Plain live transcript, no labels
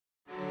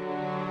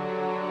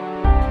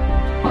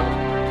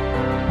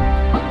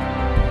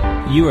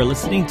You are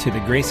listening to the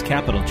Grace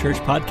Capital Church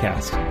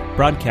podcast,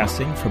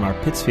 broadcasting from our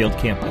Pittsfield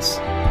campus.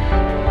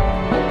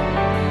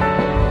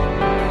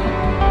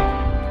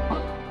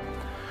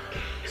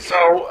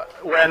 So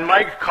when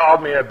Mike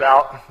called me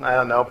about,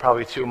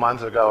 probably 2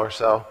 months ago or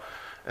so,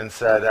 and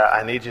said,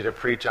 I need you to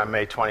preach on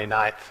May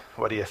 29th.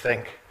 What do you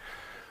think?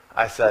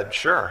 I said,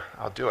 sure,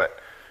 I'll do it.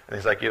 And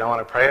he's like, you don't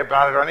want to pray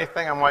about it or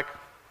anything? I'm like,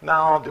 no,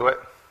 I'll do it.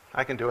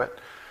 I can do it.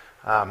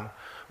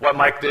 What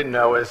Mike didn't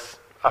know is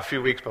a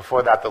few weeks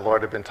before that, the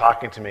Lord had been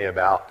talking to me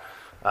about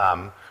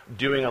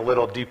doing a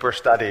little deeper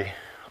study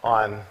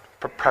on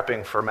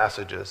prepping for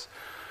messages.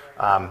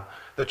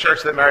 The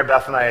church that Mary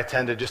Beth and I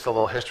attended, just a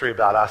little history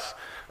about us,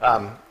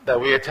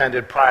 that we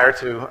attended prior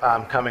to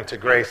coming to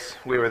Grace.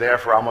 We were there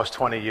for almost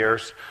 20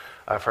 years.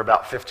 For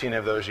about 15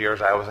 of those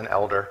years, I was an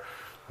elder.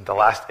 The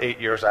last 8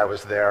 years I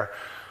was there,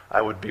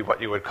 I would be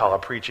what you would call a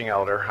preaching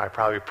elder. I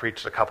probably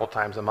preached a couple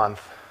times a month.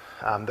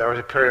 There was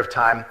a period of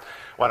time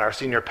when our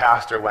senior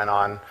pastor went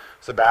on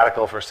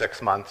sabbatical for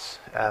 6 months,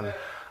 and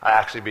I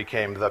actually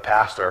became the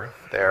pastor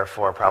there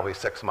for probably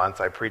 6 months.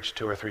 I preached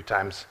 2 or 3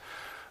 times,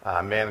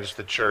 managed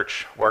the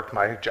church, worked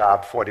my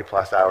job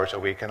 40-plus hours a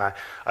week, and I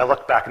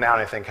look back now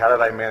and I think, how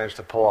did I manage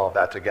to pull all of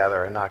that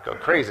together and not go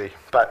crazy?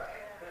 But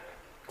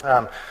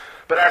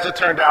as it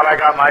turned out, I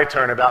got my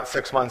turn about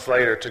 6 months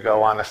later to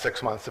go on a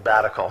 6-month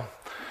sabbatical,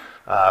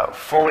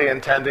 fully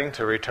intending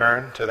to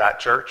return to that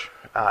church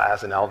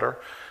as an elder.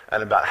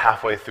 And about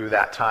halfway through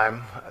that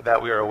time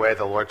that we were away,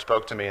 the Lord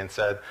spoke to me and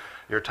said,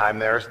 your time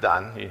there is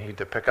done. You need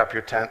to pick up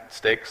your tent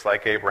stakes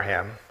like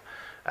Abraham,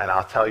 and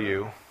I'll tell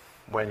you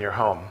when you're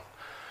home.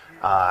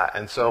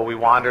 And so we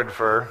wandered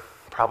for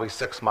probably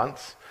 6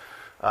 months,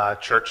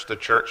 church to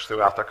church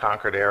throughout the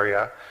Concord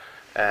area,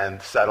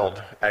 and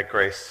settled at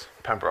Grace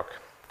Pembroke.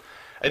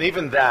 And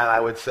even then, I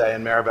would say,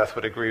 and Maribeth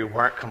would agree, we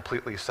weren't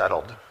completely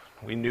settled.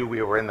 We knew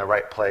we were in the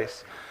right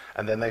place,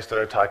 and then they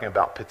started talking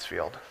about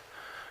Pittsfield.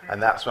 And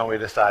that's when we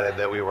decided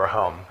that we were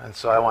home. And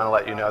so I want to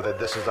let you know that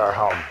this is our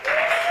home.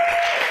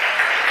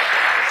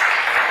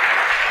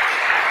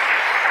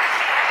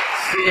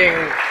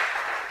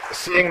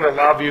 Seeing the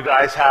love you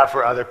guys have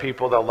for other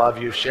people, the love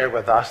you've shared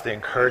with us, the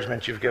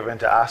encouragement you've given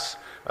to us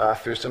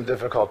through some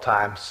difficult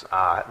times,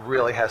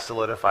 really has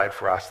solidified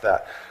for us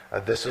that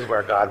this is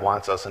where God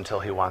wants us until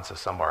he wants us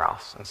somewhere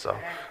else. And so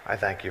I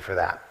thank you for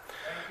that.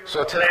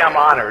 So today I'm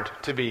honored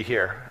to be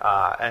here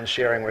and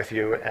sharing with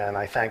you, and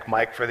I thank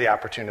Mike for the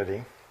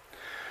opportunity.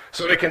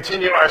 So we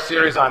continue our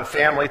series on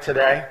family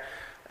today,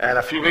 and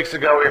a few weeks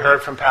ago we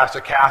heard from Pastor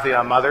Kathy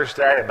on Mother's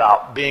Day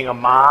about being a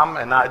mom,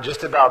 and not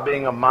just about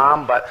being a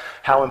mom, but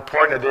how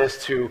important it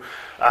is to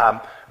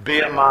be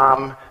a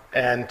mom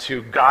and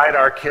to guide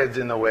our kids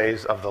in the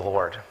ways of the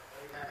Lord.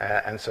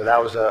 And so that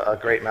was a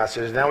great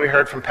message. And then we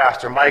heard from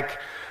Pastor Mike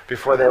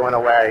before they went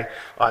away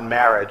on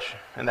marriage,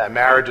 and that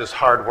marriage is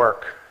hard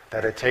work,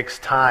 that it takes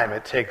time,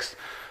 it takes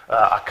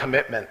a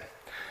commitment,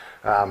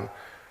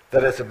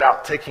 that it's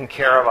about taking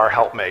care of our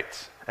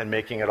helpmates and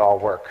making it all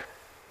work.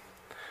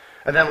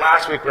 And then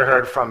last week we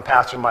heard from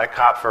Pastor Mike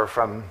Kopfer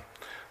from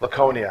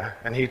Laconia,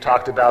 and he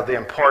talked about the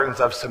importance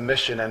of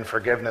submission and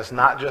forgiveness,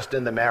 not just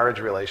in the marriage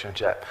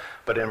relationship,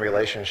 but in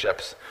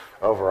relationships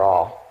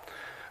overall.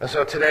 And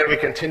so today we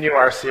continue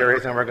our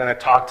series, and we're going to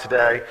talk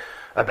today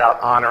about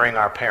honoring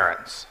our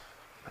parents.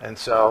 And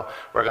so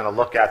we're going to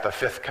look at the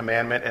 5th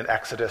commandment in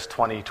Exodus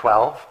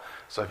 20:12.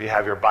 So if you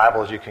have your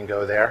Bibles, you can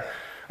go there.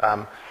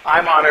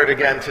 I'm honored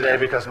again today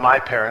because my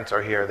parents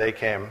are here. They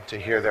came to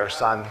hear their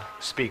son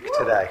speak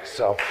today.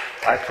 So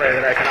I pray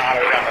that I can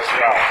honor them as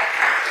well.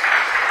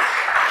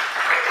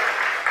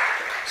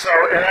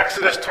 So in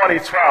Exodus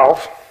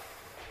 20:12,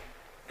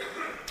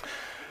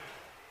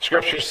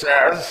 Scripture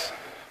says,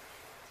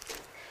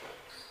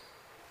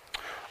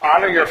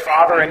 honor your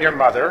father and your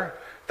mother,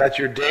 that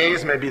your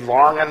days may be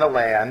long in the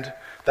land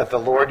that the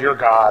Lord your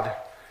God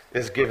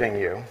is giving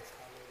you.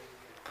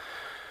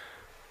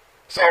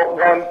 So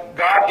when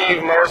God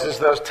gave Moses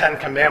those 10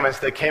 commandments,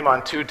 they came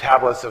on 2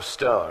 tablets of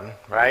stone,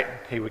 right?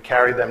 He would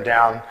carry them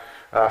down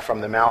from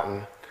the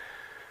mountain.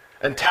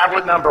 And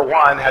tablet number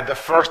 1 had the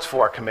first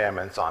 4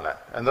 commandments on it.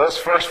 And those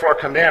first 4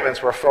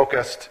 commandments were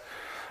focused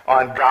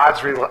on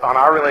on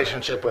our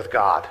relationship with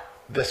God,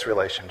 this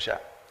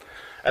relationship.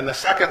 And the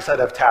second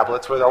set of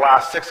tablets were the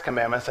last 6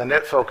 commandments, and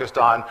it focused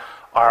on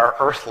our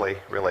earthly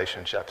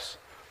relationships,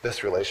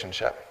 this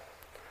relationship.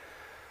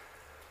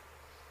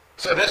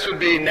 So this would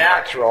be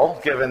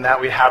natural, given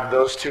that we have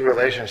those 2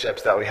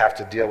 relationships that we have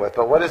to deal with.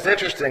 But what is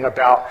interesting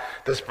about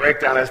this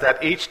breakdown is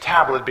that each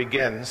tablet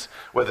begins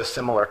with a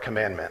similar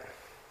commandment.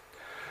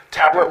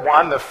 Tablet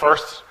 1, the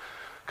first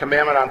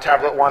commandment on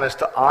tablet 1 is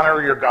to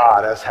honor your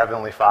God as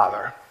Heavenly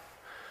Father.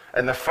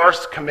 And the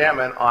first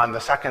commandment on the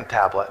second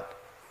tablet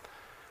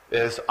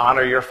is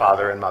honor your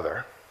father and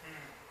mother.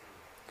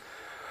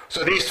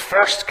 So these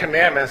first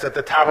commandments at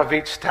the top of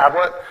each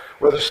tablet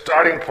were the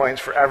starting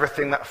points for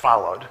everything that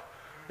followed.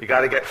 You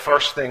got to get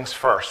first things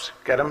first.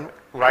 Get them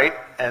right,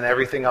 and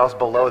everything else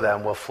below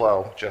them will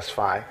flow just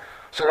fine.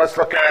 So let's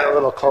look at it a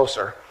little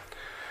closer.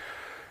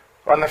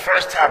 On the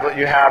first tablet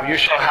you have, you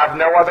shall have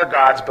no other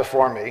gods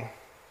before me.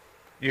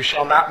 You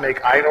shall not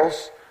make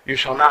idols. You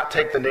shall not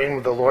take the name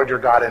of the Lord your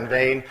God in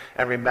vain,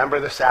 and remember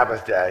the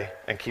Sabbath day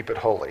and keep it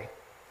holy.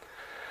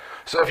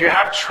 So if you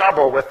have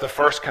trouble with the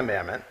first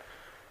commandment,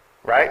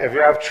 right, if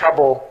you have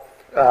trouble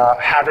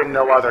having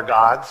no other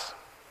gods,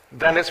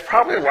 then it's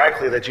probably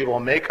likely that you will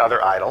make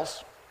other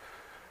idols.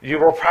 You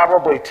will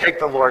probably take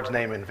the Lord's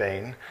name in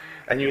vain,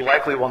 and you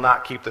likely will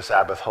not keep the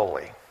Sabbath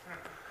holy.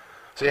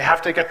 So you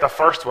have to get the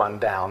first one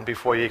down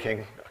before you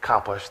can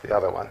accomplish the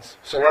other ones.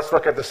 So let's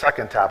look at the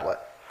second tablet.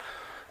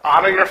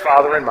 Honor your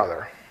father and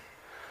mother.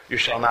 You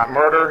shall not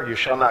murder, you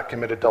shall not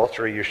commit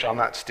adultery, you shall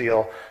not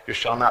steal, you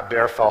shall not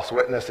bear false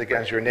witness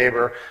against your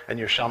neighbor, and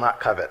you shall not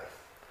covet.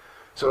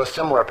 So a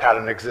similar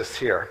pattern exists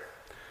here.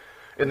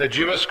 In the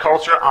Jewish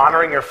culture,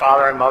 honoring your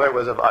father and mother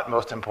was of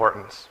utmost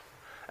importance,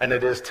 and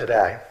it is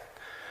today.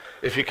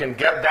 If you can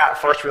get that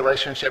first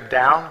relationship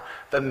down,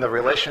 then the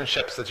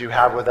relationships that you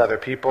have with other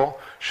people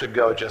should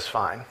go just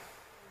fine.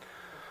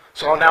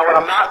 So now what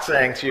I'm not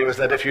saying to you is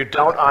that if you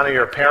don't honor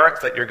your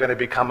parents, that you're going to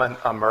become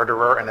a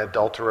murderer, an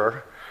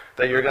adulterer,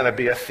 that you're going to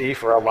be a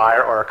thief or a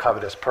liar or a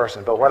covetous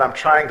person. But what I'm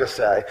trying to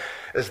say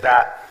is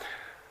that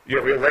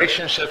your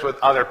relationships with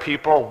other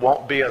people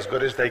won't be as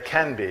good as they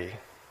can be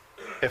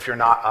if you're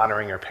not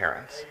honoring your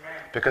parents.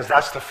 Because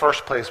that's the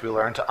first place we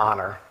learn to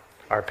honor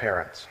our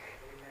parents.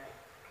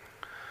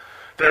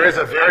 There is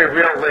a very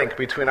real link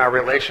between our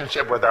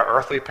relationship with our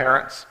earthly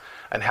parents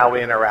and how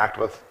we interact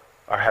with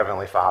our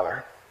Heavenly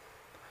Father.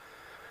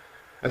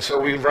 And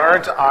so we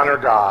learn to honor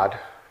God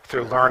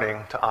through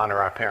learning to honor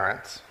our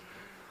parents.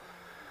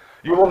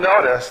 You will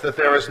notice that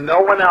there is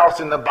no one else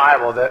in the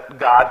Bible that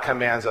God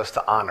commands us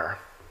to honor.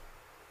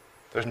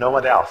 There's no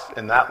one else.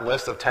 In that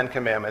list of 10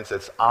 commandments,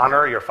 it's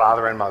honor your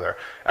father and mother.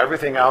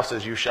 Everything else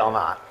is you shall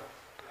not.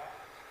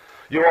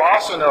 You will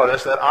also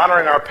notice that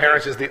honoring our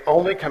parents is the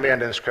only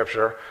command in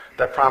Scripture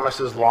that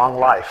promises long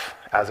life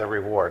as a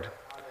reward.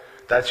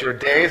 That your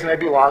days may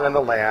be long in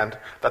the land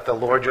that the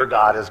Lord your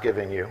God is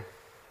giving you.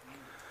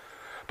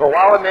 But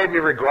while it may be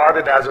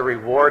regarded as a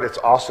reward, it's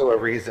also a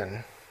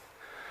reason.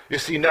 You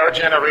see, no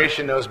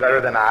generation knows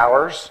better than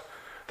ours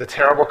the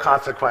terrible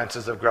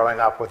consequences of growing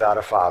up without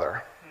a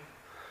father.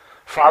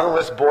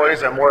 Fatherless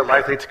boys are more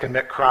likely to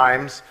commit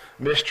crimes,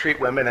 mistreat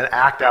women, and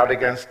act out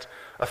against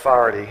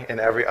authority in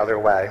every other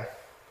way.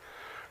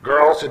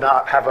 Girls who do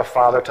not have a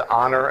father to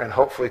honor and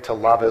hopefully to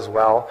love as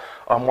well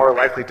are more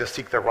likely to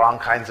seek the wrong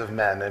kinds of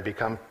men and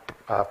become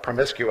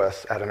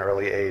promiscuous at an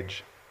early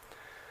age.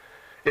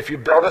 If you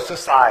build a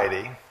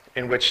society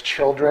in which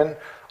children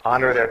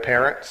honor their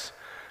parents,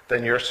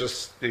 then your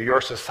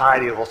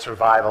society will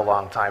survive a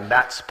long time.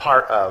 That's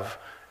part of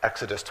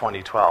Exodus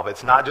 20:12.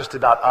 It's not just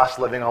about us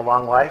living a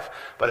long life,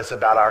 but it's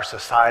about our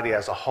society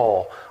as a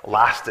whole,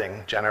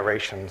 lasting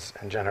generations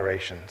and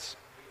generations.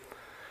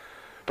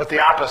 But the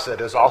opposite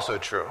is also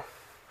true.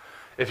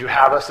 If you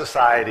have a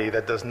society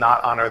that does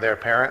not honor their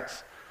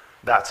parents,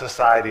 that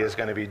society is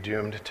going to be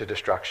doomed to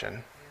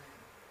destruction.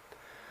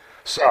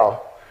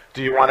 So,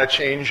 do you want to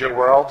change your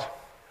world?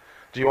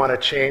 Do you want to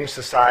change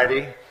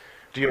society?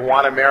 Do you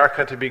want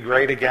America to be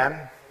great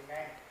again?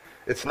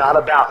 It's not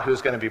about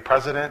who's going to be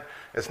president.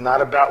 It's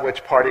not about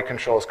which party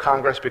controls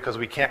Congress, because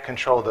we can't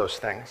control those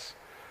things.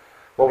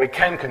 What we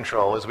can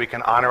control is we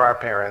can honor our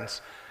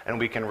parents, and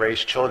we can raise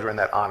children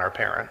that honor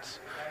parents.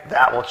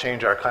 That will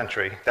change our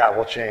country. That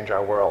will change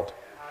our world.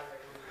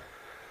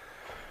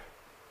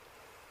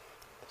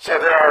 So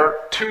there are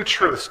two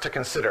truths to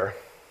consider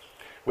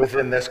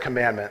within this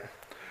commandment.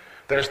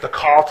 There's the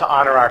call to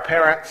honor our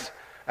parents,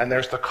 and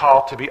there's the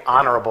call to be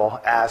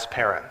honorable as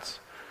parents.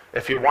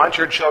 If you want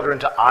your children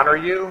to honor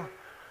you,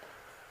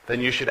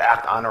 then you should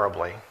act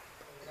honorably.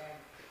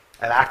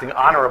 And acting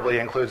honorably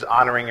includes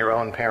honoring your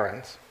own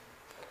parents.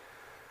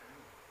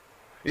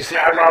 You see,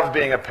 I love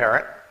being a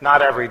parent.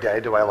 Not every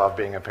day do I love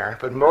being a parent,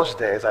 but most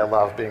days I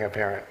love being a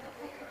parent.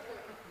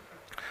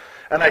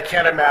 And I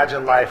can't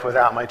imagine life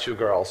without my two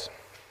girls.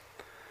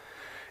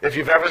 If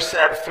you've ever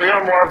said 3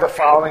 or more of the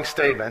following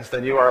statements,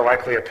 then you are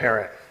likely a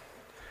parent.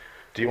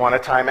 Do you want a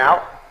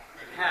timeout?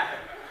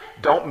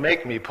 Don't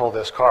make me pull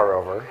this car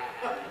over.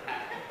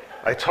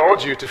 I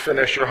told you to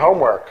finish your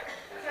homework.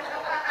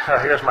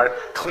 Here's my,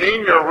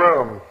 clean your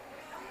room.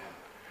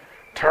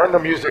 Turn the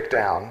music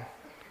down.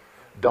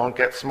 Don't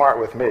get smart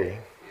with me.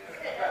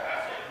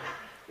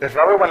 If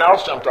everyone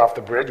else jumped off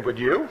the bridge, would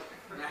you?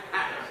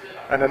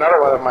 And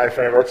another one of my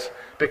favorites,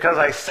 because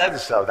I said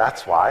so,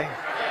 that's why.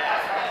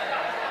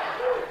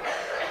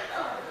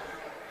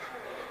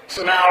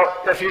 So now,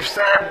 if you've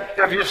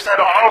said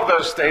all of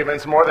those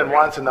statements more than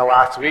once in the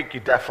last week, you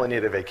definitely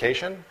need a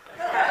vacation,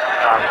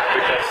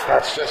 because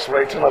that's just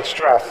way too much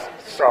stress.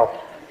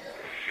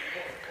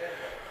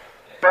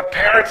 But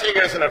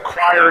parenting is an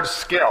acquired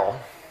skill.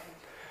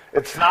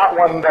 It's not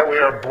one that we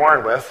are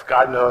born with.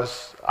 God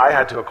knows I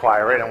had to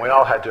acquire it, and we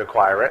all had to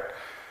acquire it.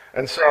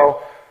 And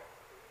so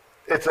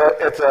it's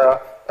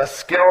a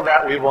skill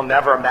that we will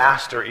never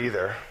master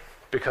either,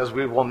 because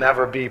we will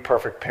never be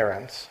perfect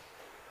parents.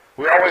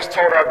 We always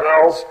told our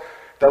girls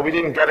that we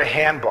didn't get a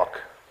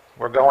handbook.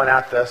 We're going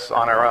at this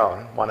on our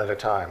own, one at a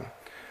time.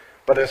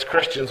 But as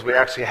Christians, we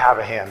actually have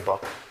a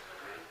handbook.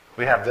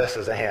 We have this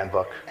as a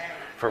handbook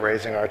for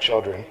raising our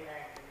children.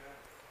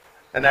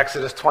 And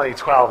Exodus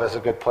 20:12 is a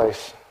good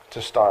place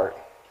to start.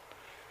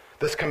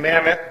 This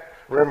commandment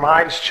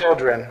reminds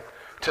children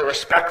to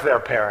respect their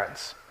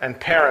parents and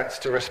parents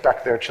to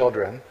respect their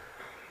children.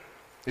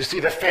 You see,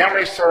 the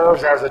family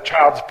serves as a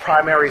child's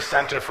primary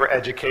center for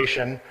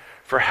education,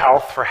 for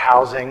health, for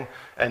housing,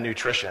 and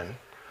nutrition.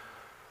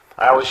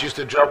 I always used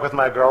to joke with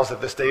my girls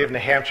that the state of New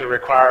Hampshire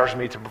requires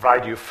me to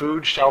provide you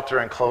food, shelter,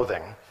 and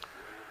clothing.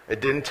 It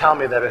didn't tell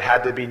me that it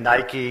had to be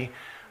Nike,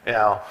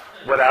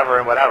 whatever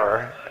and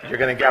whatever. You're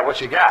going to get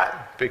what you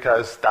get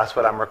because that's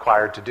what I'm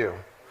required to do.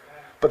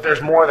 But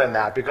there's more than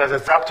that because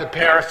it's up to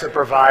parents to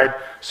provide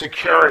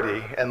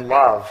security and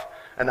love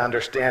and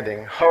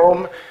understanding.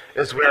 Home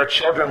is where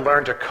children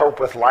learn to cope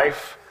with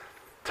life,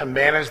 to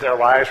manage their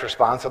lives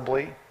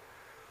responsibly.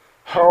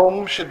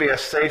 Home should be a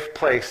safe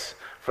place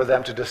for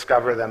them to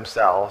discover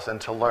themselves and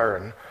to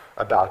learn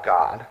about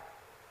God.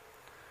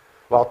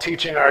 While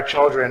teaching our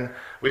children,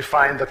 we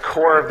find the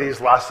core of these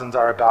lessons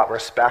are about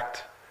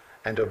respect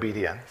and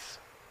obedience.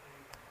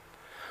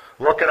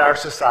 Look at our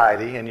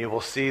society and you will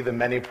see the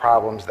many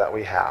problems that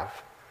we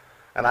have.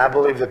 And I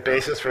believe the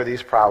basis for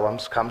these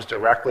problems comes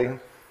directly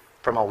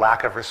from a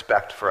lack of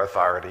respect for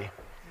authority.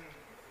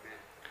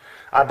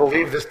 I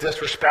believe this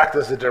disrespect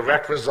is a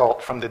direct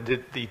result from the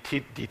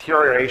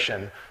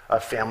deterioration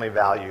of family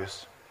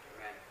values.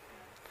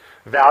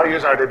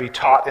 Values are to be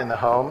taught in the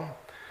home.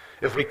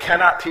 If we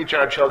cannot teach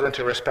our children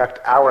to respect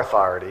our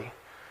authority,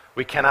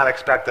 we cannot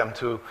expect them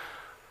to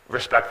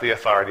respect the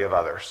authority of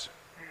others.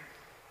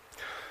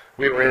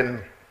 We were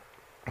in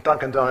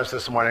Dunkin' Donuts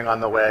this morning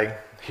on the way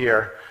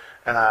here,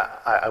 and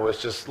I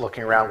was just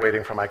looking around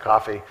waiting for my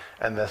coffee,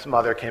 and this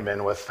mother came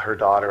in with her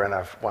daughter and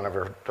one of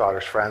her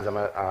daughter's friends,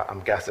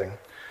 I'm guessing.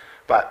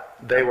 But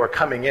they were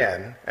coming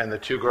in, and the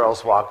two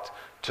girls walked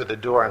to the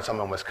door, and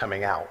someone was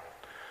coming out.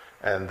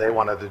 And they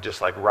wanted to just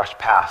rush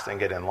past and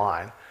get in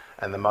line.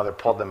 And the mother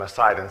pulled them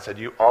aside and said,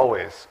 "You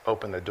always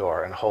open the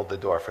door and hold the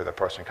door for the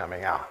person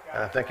coming out."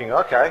 And I'm thinking,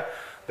 okay,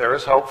 there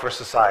is hope for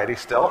society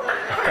still,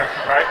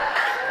 right?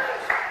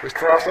 We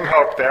still have some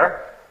hope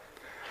there.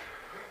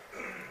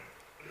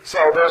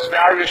 So those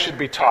values should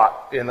be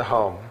taught in the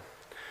home.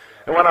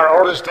 And when our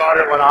oldest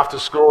daughter went off to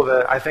school,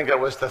 I think it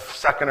was the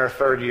second or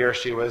third year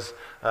she was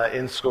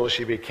in school,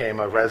 she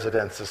became a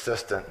residence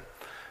assistant.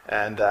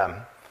 And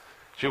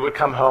she would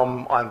come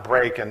home on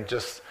break and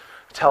just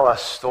tell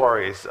us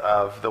stories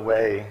of the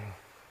way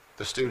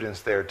the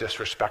students there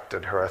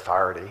disrespected her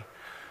authority.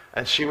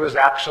 And she was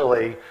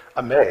actually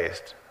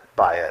amazed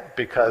by it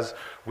because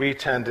we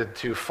tended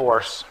to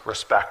force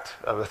respect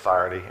of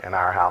authority in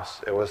our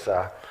house. It was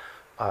a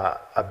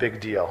big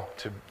deal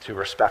to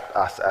respect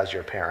us as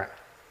your parent.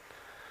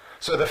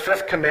 So the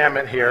fifth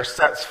commandment here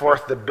sets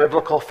forth the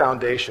biblical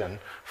foundation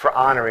for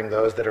honoring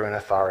those that are in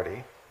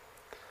authority.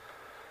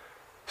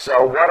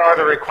 So what are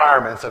the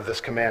requirements of this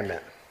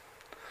commandment?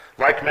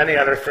 Like many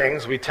other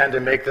things, we tend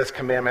to make this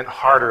commandment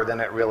harder than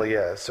it really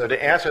is. So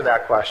to answer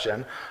that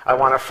question, I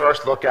want to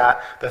first look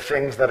at the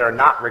things that are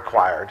not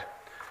required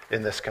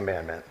in this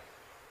commandment.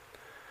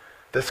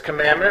 This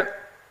commandment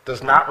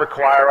does not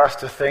require us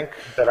to think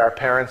that our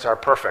parents are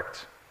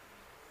perfect,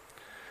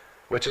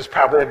 which is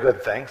probably a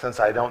good thing since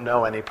I don't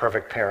know any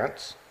perfect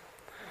parents,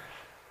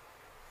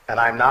 and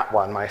I'm not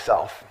one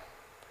myself.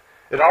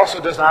 It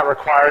also does not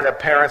require that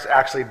parents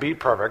actually be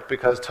perfect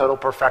because total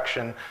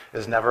perfection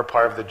is never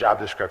part of the job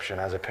description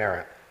as a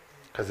parent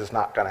because it's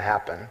not going to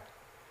happen.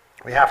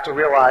 We have to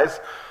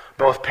realize,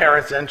 both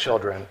parents and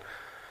children,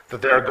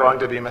 that there are going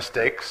to be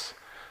mistakes,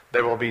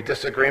 there will be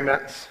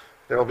disagreements,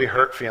 there will be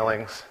hurt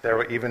feelings, there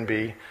will even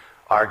be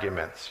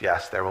arguments.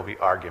 Yes, there will be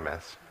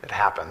arguments. It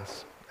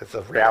happens. It's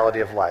a reality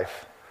of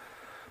life.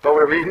 But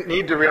we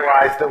need to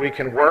realize that we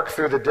can work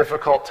through the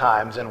difficult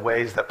times in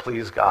ways that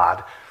please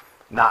God,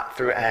 not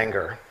through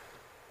anger.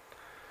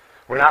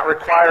 We're not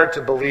required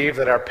to believe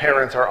that our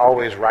parents are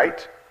always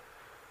right,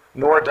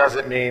 nor does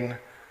it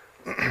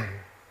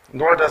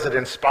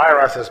inspire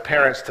us as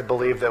parents to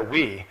believe that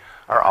we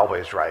are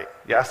always right.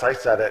 Yes, I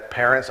said it.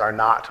 Parents are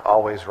not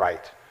always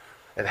right.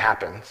 It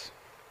happens.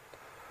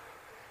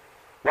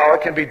 While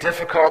it can be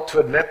difficult to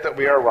admit that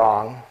we are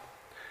wrong,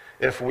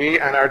 if we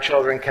and our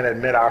children can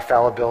admit our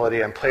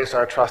fallibility and place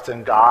our trust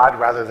in God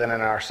rather than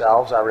in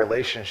ourselves, our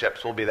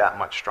relationships will be that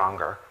much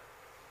stronger.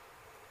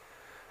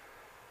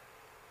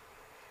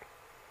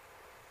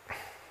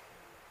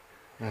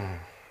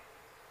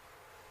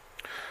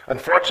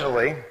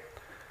 Unfortunately,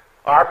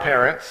 our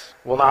parents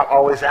will not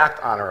always act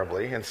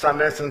honorably. In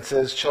some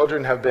instances,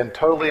 children have been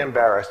totally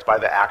embarrassed by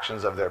the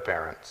actions of their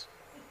parents.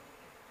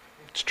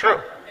 It's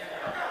true,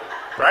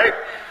 right?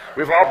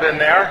 We've all been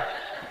there.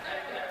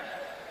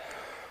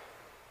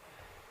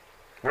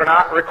 We're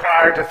not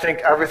required to think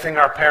everything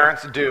our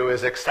parents do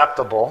is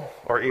acceptable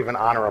or even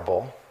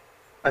honorable.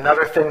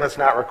 Another thing that's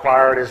not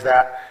required is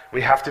that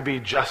we have to be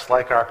just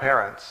like our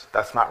parents.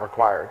 That's not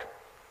required.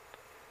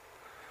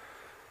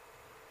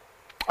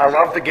 I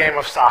love the game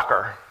of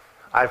soccer.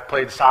 I've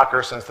played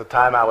soccer since the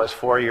time I was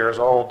 4 years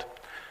old.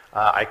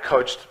 I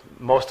coached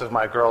most of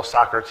my girls'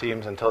 soccer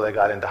teams until they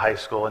got into high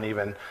school, and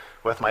even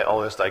with my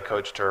oldest, I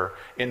coached her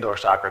indoor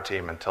soccer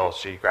team until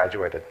she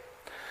graduated.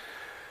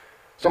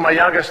 So my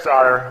youngest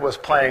daughter was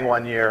playing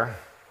one year,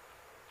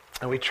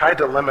 and we tried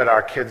to limit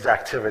our kids'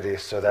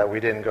 activities so that we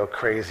didn't go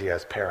crazy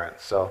as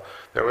parents. So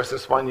there was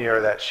this one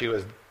year that she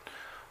was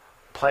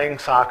playing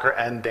soccer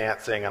and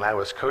dancing, and I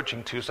was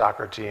coaching 2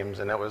 soccer teams,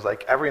 and it was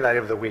like every night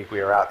of the week we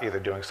were out either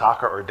doing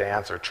soccer or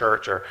dance or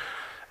church.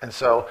 And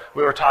so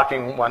we were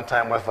talking one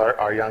time with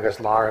our youngest,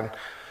 Lauren,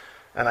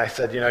 and I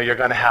said, you're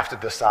going to have to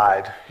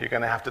decide. You're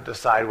going to have to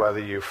decide whether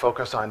you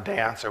focus on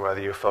dance or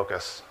whether you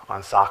focus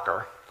on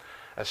soccer.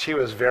 And she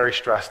was very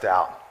stressed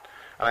out.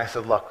 And I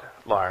said, look,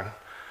 Lauren,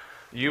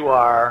 you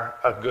are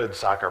a good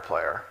soccer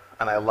player,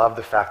 and I love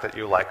the fact that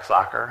you like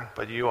soccer,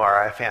 but you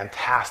are a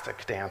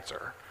fantastic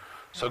dancer.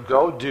 So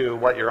go do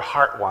what your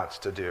heart wants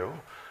to do,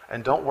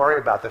 and don't worry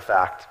about the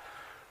fact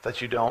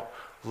that you don't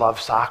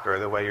love soccer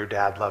the way your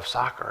dad loves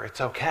soccer.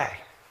 It's okay.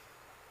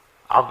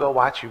 I'll go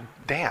watch you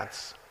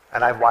dance.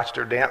 And I've watched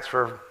her dance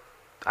for,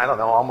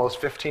 almost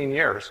 15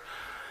 years.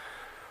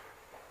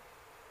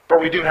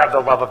 But we do have the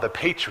love of the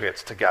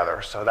Patriots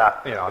together, so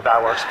that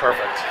works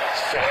perfect.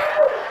 So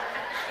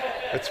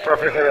it's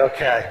perfectly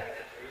okay.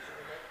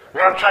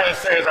 What I'm trying to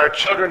say is our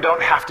children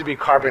don't have to be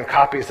carbon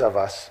copies of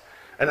us.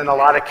 And in a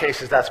lot of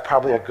cases, that's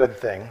probably a good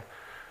thing,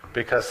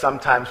 because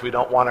sometimes we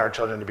don't want our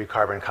children to be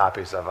carbon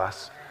copies of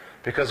us,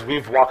 because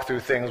we've walked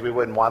through things we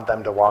wouldn't want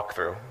them to walk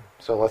through.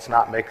 So let's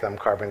not make them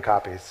carbon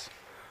copies.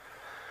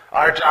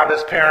 Our job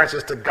as parents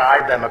is to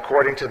guide them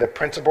according to the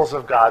principles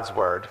of God's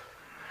Word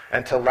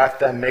and to let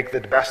them make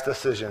the best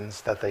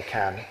decisions that they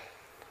can.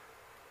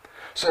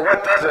 So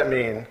what does it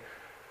mean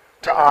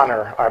to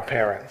honor our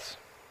parents?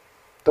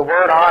 The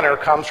word honor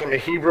comes from a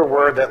Hebrew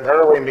word that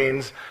literally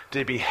means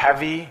to be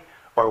heavy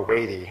or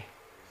weighty.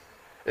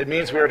 It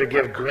means we are to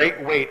give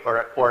great weight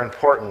or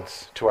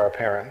importance to our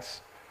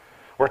parents.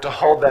 We're to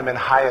hold them in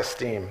high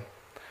esteem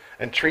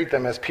and treat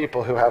them as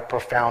people who have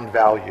profound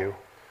value.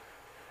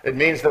 It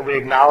means that we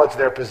acknowledge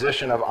their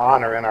position of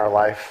honor in our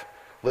life,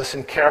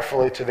 listen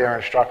carefully to their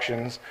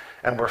instructions,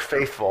 and we're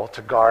faithful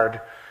to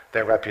guard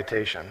their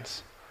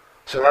reputations.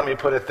 So let me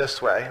put it this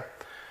way.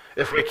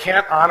 If we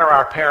can't honor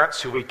our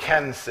parents who we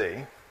can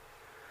see,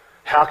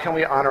 how can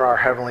we honor our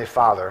Heavenly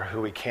Father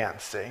who we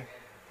can't see?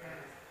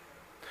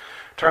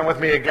 Turn with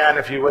me again,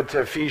 if you would,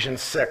 to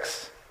Ephesians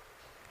 6.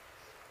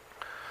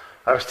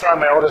 I was telling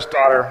my oldest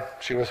daughter,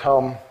 she was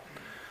home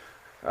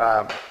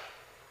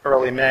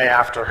early May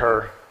after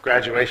her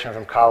graduation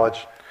from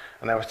college,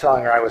 and I was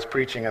telling her I was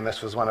preaching, and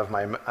this was one of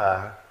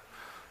my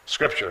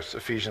scriptures,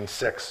 Ephesians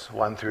 6,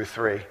 1 through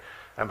 3.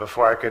 And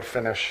before I could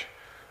finish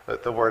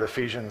the word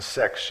Ephesians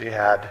 6, she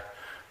had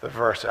the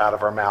verse out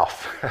of her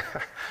mouth,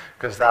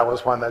 because that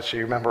was one that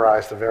she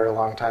memorized a very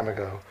long time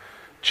ago.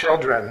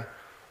 Children,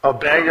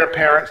 obey your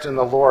parents in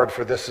the Lord,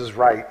 for this is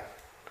right.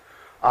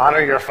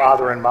 Honor your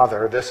father and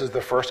mother. This is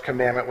the first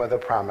commandment with a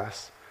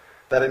promise,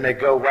 that it may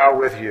go well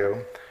with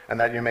you and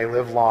that you may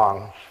live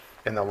long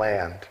in the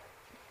land.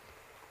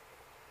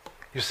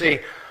 You see,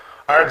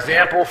 our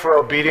example for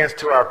obedience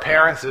to our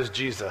parents is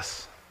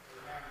Jesus,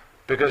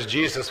 because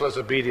Jesus was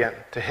obedient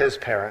to his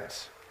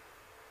parents.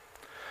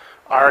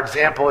 Our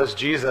example is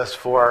Jesus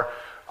for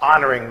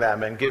honoring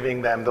them and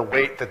giving them the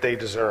weight that they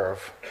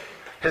deserve.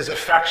 His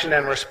affection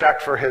and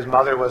respect for his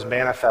mother was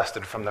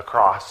manifested from the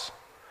cross.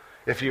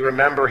 If you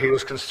remember, he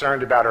was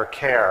concerned about her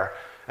care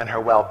and her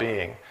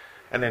well-being.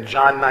 And in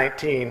John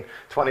 19,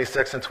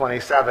 26 and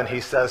 27, he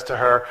says to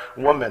her,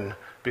 "Woman,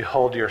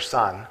 behold your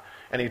son."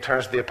 And he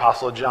turns to the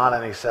Apostle John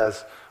and he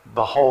says,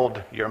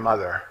 "Behold your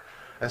mother."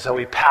 And so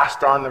he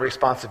passed on the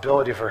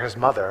responsibility for his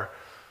mother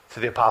to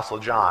the Apostle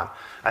John.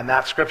 And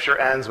that scripture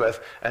ends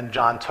with, "And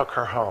John took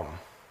her home,"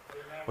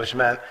 which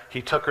meant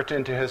he took her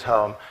into his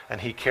home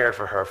and he cared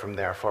for her from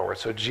there forward.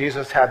 So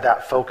Jesus had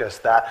that focus,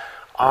 that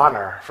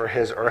honor for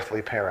his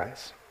earthly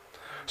parents.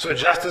 So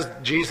just as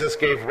Jesus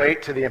gave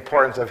weight to the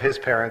importance of his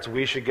parents,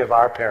 we should give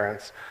our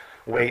parents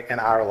weight in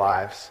our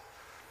lives.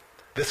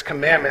 This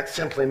commandment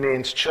simply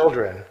means,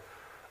 children,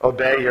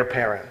 obey your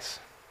parents.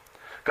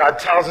 God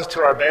tells us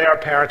to obey our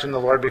parents in the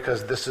Lord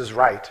because this is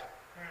right.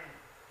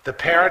 The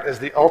parent is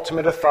the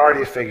ultimate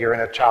authority figure in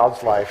a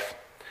child's life,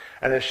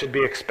 and it should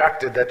be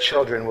expected that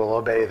children will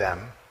obey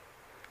them.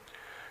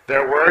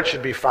 Their word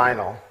should be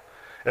final.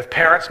 If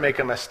parents make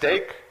a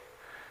mistake,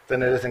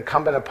 then it is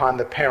incumbent upon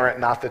the parent,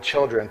 not the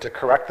children, to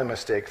correct the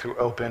mistake through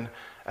open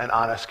and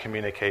honest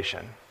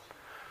communication.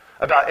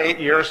 About 8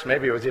 years,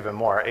 maybe it was even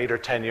more, 8 or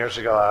 10 years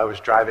ago, I was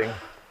driving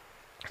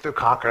through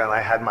Concord, and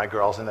I had my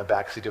girls in the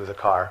backseat of the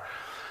car.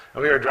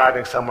 And we were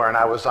driving somewhere, and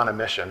I was on a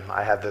mission.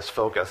 I had this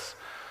focus,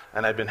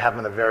 and I'd been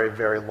having a very,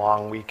 very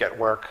long week at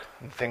work,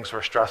 and things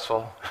were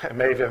stressful. It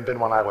may have even been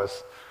when I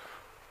was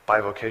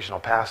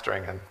bivocational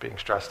pastoring and being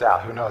stressed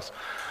out, who knows.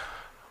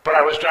 But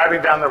I was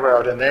driving down the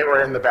road, and they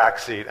were in the back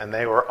seat, and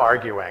they were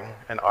arguing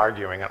and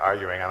arguing and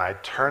arguing.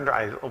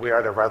 And we were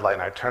at a red light,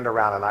 and I turned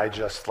around, and I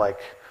just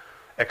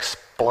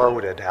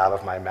exploded out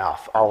of my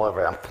mouth all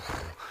over them.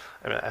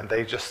 And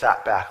they just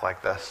sat back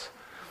like this.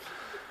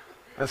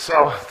 And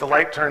so the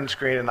light turns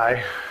green, and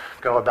I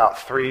go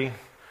about 3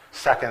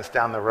 seconds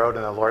down the road,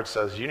 and the Lord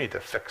says, you need to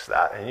fix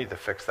that, and you need to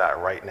fix that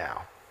right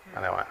now.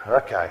 And I went,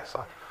 okay. So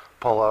I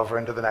pull over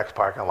into the next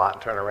parking lot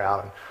and turn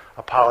around and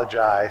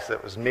apologize.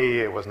 It was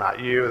me, it was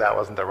not you, that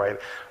wasn't the right,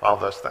 all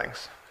those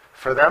things.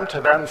 For them to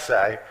then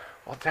say,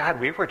 well, Dad,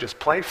 we were just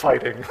play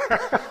fighting.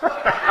 Thank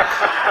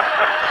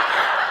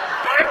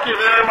you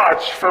very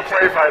much for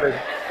play fighting.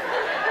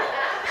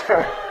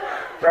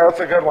 That's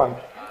a good one.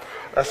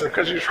 I said,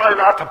 because you try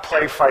not to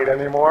play fight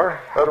anymore.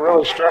 That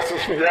really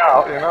stresses me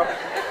out, you know?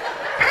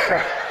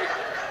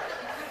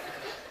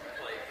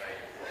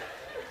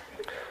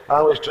 I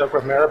always joke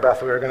with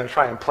Maribeth we were going to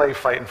try and play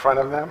fight in front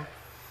of them,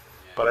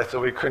 but I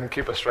said we couldn't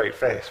keep a straight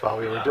face while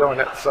we were doing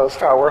it, so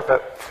it's not worth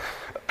it.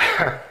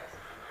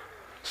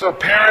 So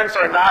parents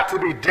are not to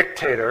be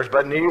dictators,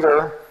 but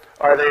neither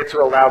are they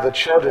to allow the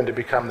children to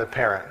become the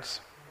parents.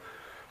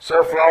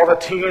 So for all the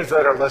teens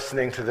that are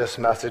listening to this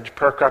message,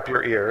 perk up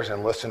your ears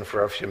and listen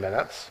for a few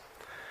minutes,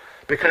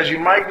 because you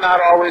might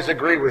not always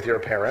agree with your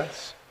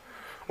parents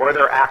or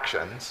their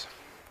actions,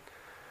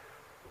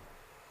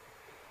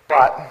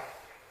 but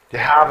you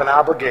have an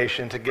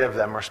obligation to give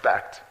them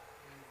respect.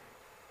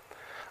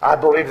 I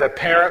believe that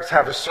parents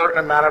have a certain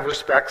amount of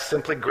respect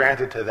simply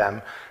granted to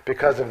them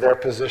because of their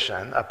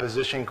position, a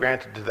position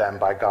granted to them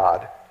by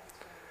God.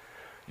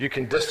 You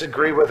can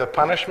disagree with a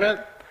punishment,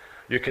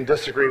 you can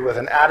disagree with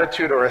an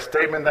attitude or a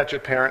statement that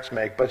your parents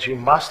make, but you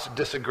must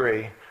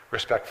disagree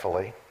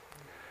respectfully,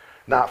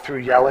 not through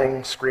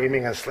yelling,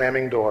 screaming, and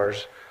slamming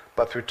doors,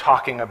 but through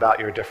talking about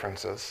your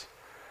differences.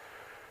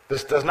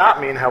 This does not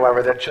mean,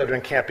 however, that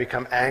children can't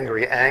become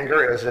angry.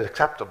 Anger is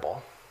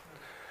acceptable.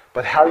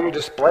 But how you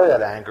display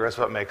that anger is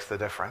what makes the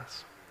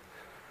difference.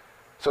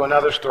 So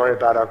another story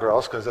about our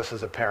girls, because this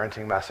is a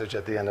parenting message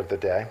at the end of the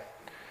day.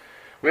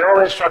 We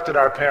always instructed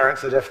our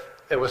parents that if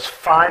it was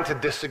fine to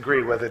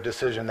disagree with a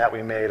decision that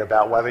we made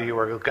about whether you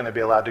were going to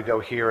be allowed to go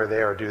here or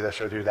there or do this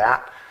or do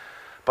that.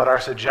 But our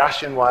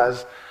suggestion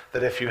was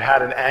that if you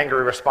had an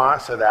angry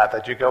response to that,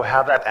 that you go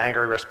have that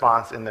angry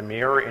response in the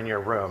mirror in your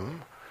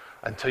room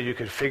until you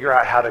could figure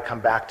out how to come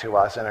back to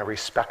us in a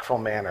respectful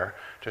manner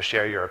to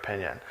share your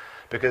opinion.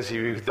 Because if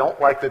you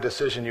don't like the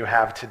decision you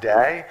have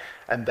today,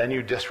 and then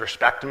you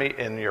disrespect me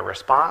in your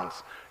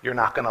response, you're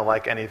not going to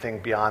like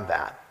anything beyond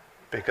that.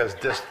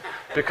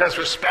 Because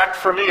respect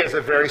for me is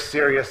a very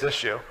serious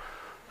issue.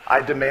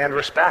 I demand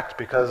respect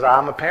because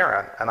I'm a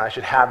parent, and I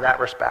should have that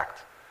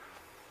respect.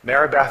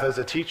 Maribeth is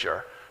a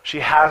teacher. She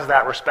has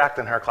that respect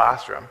in her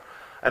classroom.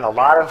 And a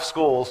lot of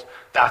schools,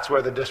 that's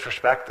where the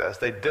disrespect is.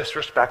 They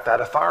disrespect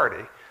that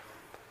authority.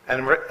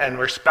 And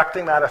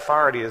respecting that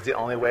authority is the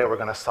only way we're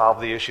going to solve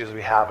the issues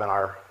we have in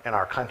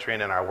our country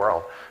and in our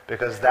world,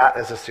 because that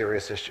is a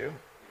serious issue.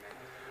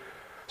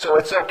 So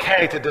it's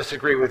okay to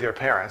disagree with your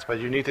parents, but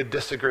you need to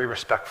disagree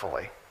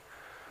respectfully.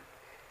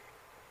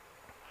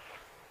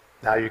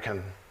 Now you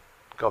can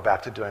go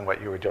back to doing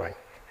what you were doing.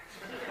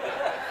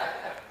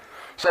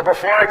 So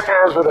before I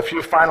close with a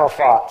few final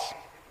thoughts,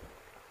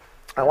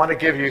 I want to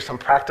give you some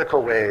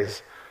practical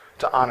ways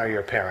to honor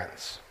your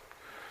parents.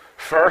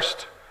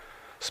 First,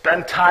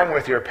 spend time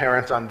with your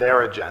parents on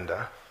their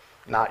agenda,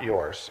 not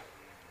yours.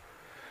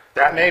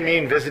 That may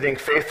mean visiting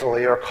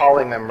faithfully or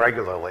calling them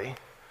regularly.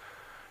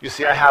 You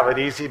see, I have it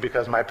easy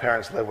because my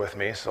parents live with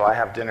me, so I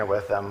have dinner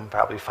with them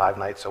probably 5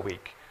 nights a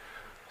week.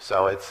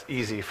 So it's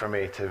easy for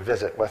me to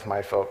visit with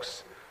my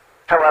folks.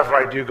 However,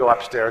 I do go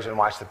upstairs and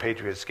watch the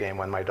Patriots game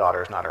when my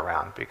daughter's not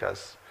around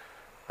because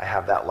I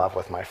have that love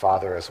with my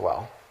father as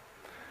well.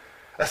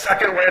 A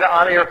second way to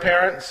honor your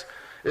parents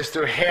is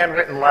through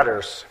handwritten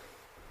letters.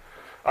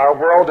 Our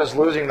world is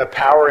losing the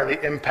power and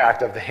the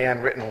impact of the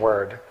handwritten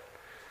word.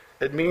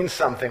 It means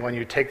something when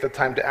you take the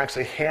time to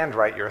actually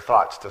handwrite your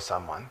thoughts to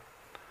someone.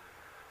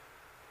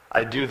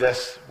 I do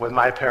this with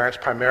my parents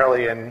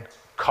primarily in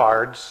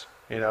cards,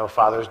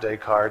 Father's Day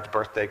cards,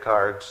 birthday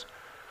cards.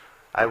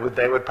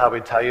 They would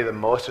probably tell you that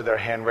most of their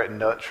handwritten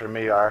notes for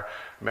me are,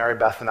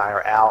 Maribeth and I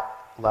are out,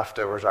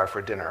 leftovers are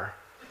for dinner.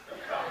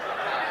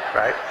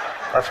 Right?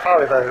 That's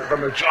probably the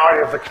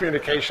majority of the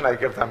communication I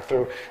give them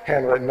through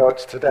handwritten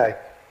notes today.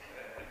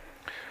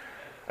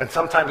 And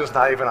sometimes it's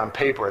not even on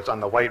paper, it's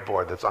on the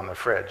whiteboard that's on the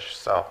fridge,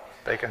 so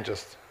they can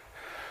just...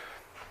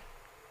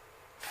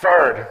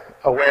 Third,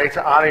 a way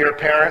to honor your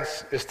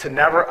parents is to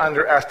never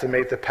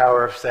underestimate the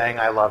power of saying,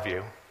 I love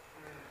you.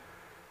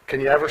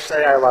 Can you ever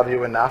say, I love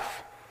you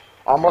enough?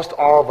 Almost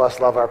all of us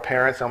love our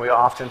parents, and we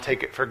often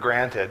take it for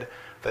granted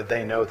that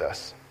they know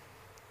this.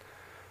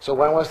 So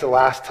when was the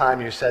last time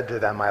you said to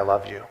them, I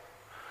love you?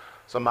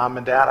 So Mom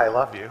and Dad, I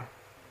love you.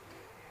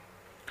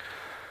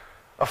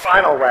 A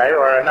final way,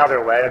 or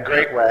another way, a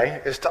great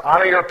way, is to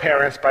honor your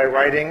parents by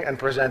writing and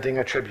presenting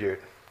a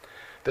tribute.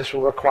 This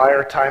will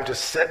require time to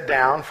sit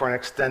down for an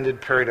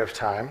extended period of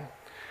time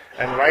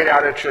and write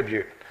out a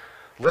tribute.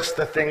 List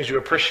the things you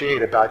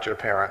appreciate about your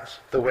parents,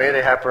 the way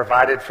they have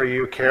provided for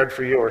you, cared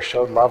for you, or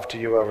showed love to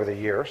you over the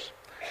years.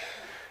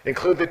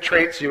 Include the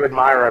traits you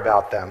admire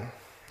about them.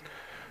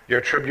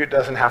 Your tribute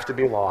doesn't have to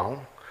be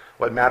long.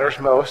 What matters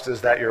most is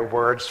that your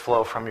words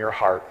flow from your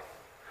heart.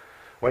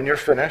 When you're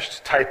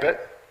finished, type it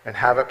and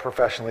have it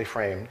professionally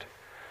framed,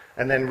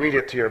 and then read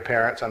it to your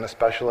parents on a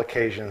special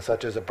occasion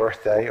such as a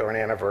birthday or an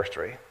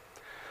anniversary.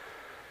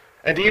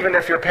 And even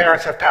if your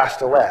parents have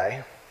passed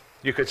away,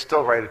 you could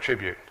still write a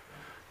tribute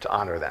to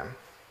honor them.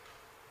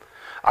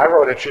 I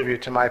wrote a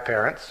tribute to my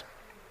parents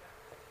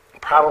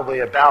probably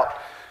about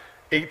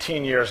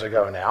 18 years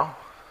ago now.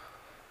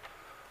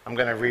 I'm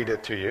going to read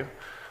it to you,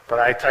 but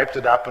I typed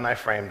it up and I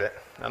framed it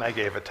and I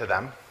gave it to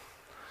them.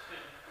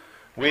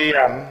 We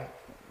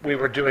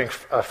were doing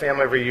a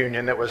family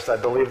reunion. It was, I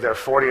believe, their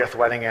 40th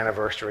wedding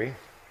anniversary.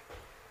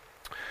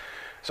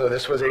 So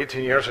this was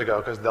 18 years ago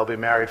because they'll be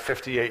married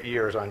 58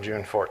 years on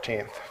June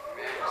 14th.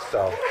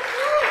 So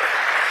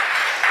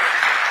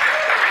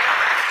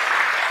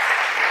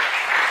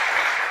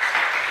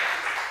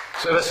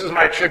this is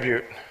my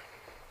tribute.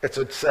 It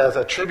says,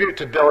 a tribute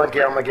to Bill and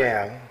Gail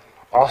McGann,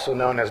 also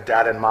known as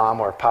Dad and Mom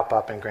or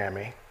Pop-Up and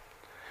Grammy.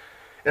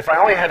 If I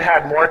only had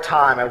had more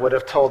time, I would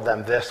have told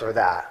them this or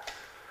that.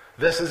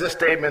 This is a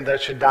statement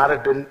that should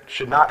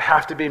not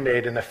have to be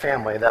made in a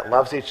family that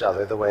loves each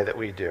other the way that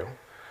we do.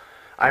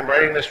 I'm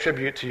writing this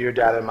tribute to you,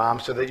 Dad and Mom,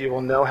 so that you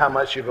will know how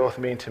much you both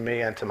mean to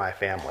me and to my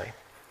family.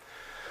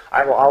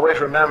 I will always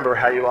remember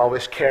how you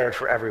always cared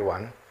for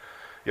everyone.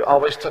 You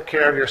always took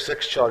care of your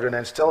 6 children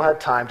and still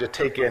had time to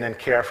take in and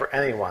care for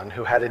anyone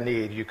who had a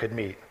need you could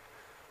meet.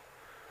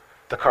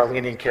 The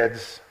Carlini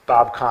kids,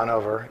 Bob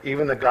Conover,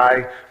 even the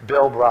guy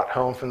Bill brought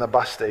home from the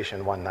bus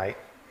station one night.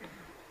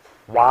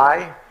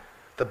 Why?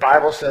 The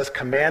Bible says,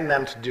 command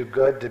them to do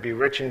good, to be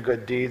rich in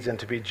good deeds, and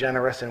to be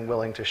generous and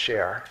willing to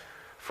share.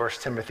 1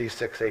 Timothy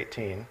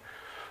 6:18.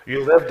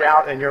 You lived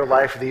out in your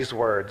life these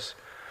words.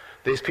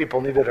 These people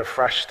needed a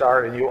fresh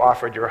start, and you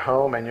offered your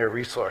home and your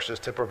resources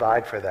to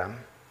provide for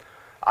them.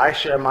 I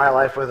share my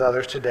life with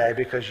others today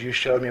because you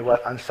showed me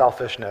what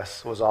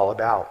unselfishness was all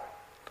about.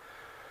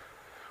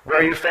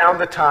 Where you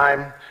found the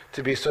time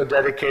to be so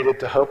dedicated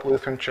to Hope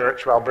Lutheran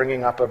Church while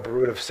bringing up a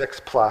brood of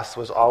 6+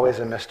 was always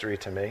a mystery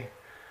to me.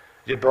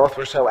 You both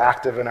were so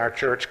active in our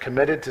church,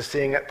 committed to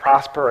seeing it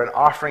prosper and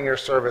offering your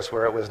service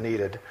where it was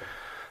needed.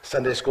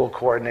 Sunday school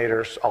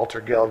coordinators, altar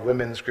guild,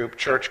 women's group,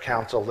 church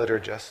council,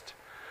 liturgist.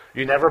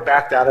 You never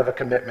backed out of a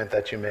commitment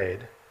that you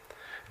made.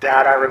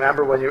 Dad, I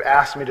remember when you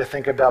asked me to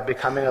think about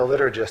becoming a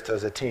liturgist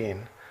as a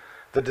teen.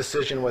 The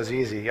decision was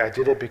easy. I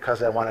did it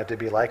because I wanted to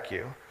be like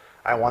you.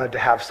 I wanted to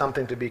have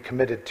something to be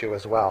committed to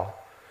as well.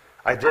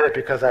 I did it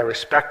because I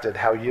respected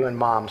how you and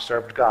Mom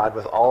served God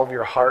with all of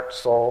your heart,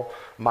 soul,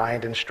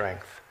 mind, and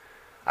strength.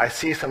 I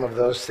see some of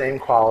those same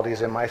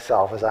qualities in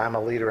myself as I am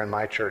a leader in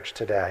my church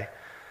today.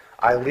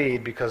 I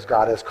lead because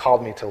God has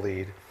called me to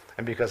lead,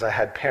 and because I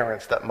had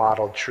parents that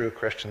modeled true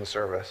Christian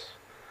service.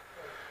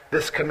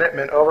 This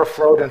commitment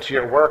overflowed into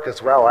your work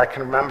as well. I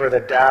can remember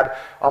that Dad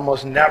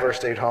almost never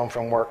stayed home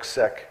from work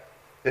sick.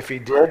 If he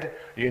did,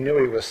 you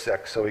knew he was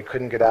sick, so he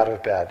couldn't get out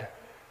of bed.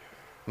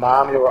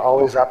 Mom, you were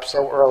always up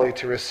so early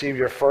to receive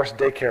your first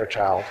daycare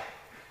child.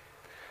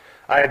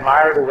 I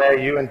admire the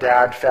way you and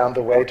Dad found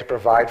the way to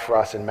provide for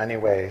us in many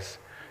ways.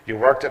 You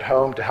worked at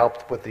home to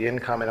help with the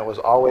income, and it was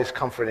always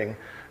comforting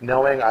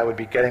knowing I would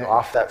be getting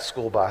off that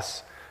school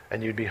bus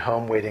and you'd be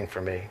home waiting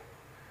for me.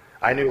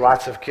 I knew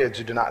lots of kids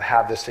who do not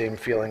have the same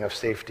feeling of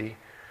safety.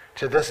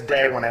 To this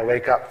day, when I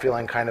wake up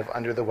feeling kind of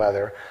under the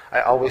weather,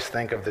 I always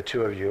think of the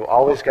two of you,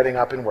 always getting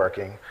up and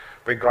working,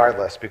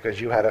 regardless, because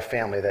you had a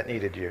family that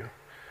needed you.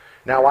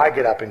 Now I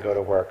get up and go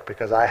to work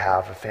because I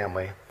have a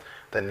family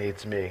that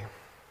needs me.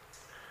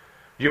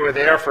 You were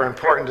there for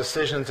important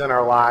decisions in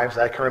our lives.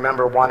 I can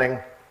remember wanting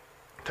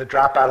to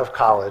drop out of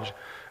college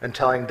and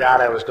telling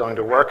Dad I was going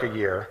to work a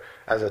year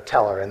as a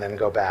teller and then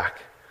go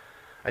back.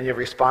 And you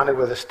responded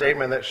with a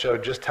statement that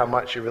showed just how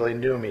much you really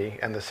knew me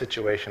and the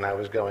situation I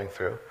was going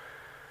through.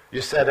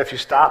 You said, if you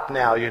stop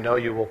now, you know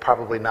you will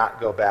probably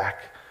not go back.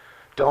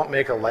 Don't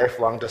make a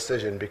lifelong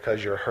decision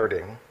because you're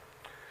hurting.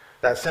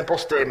 That simple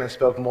statement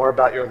spoke more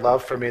about your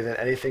love for me than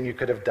anything you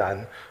could have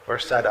done or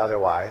said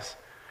otherwise.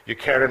 You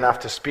cared enough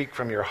to speak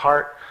from your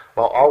heart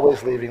while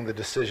always leaving the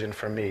decision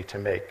for me to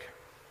make.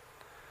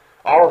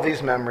 All of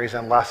these memories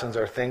and lessons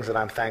are things that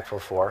I'm thankful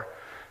for,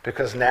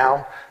 because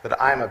now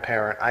that I'm a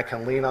parent, I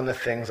can lean on the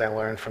things I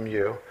learned from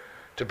you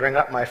to bring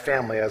up my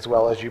family as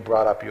well as you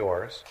brought up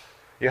yours.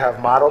 You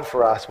have modeled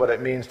for us what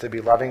it means to be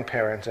loving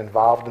parents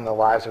involved in the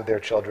lives of their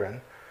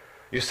children.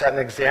 You set an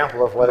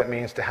example of what it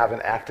means to have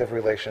an active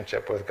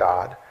relationship with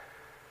God.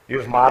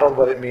 You've modeled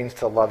what it means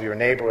to love your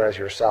neighbor as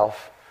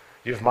yourself.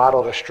 You've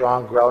modeled a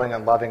strong, growing,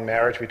 and loving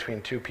marriage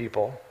between two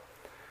people.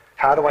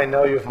 How do I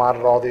know you've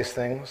modeled all these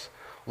things?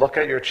 Look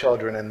at your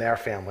children and their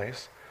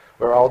families.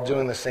 We're all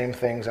doing the same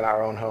things in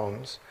our own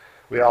homes.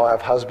 We all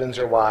have husbands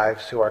or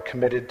wives who are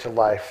committed to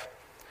life,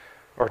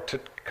 or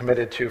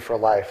committed to for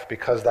life,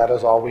 because that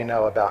is all we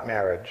know about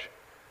marriage.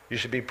 You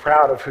should be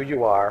proud of who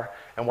you are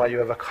and what you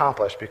have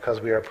accomplished,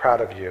 because we are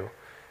proud of you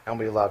and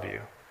we love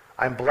you.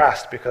 I'm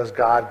blessed because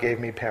God gave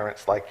me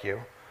parents like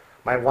you.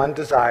 My one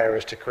desire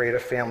is to create a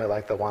family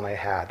like the one I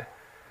had.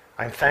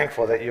 I'm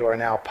thankful that you are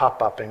now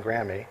Pop-Up and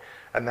Grammy,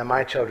 and that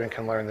my children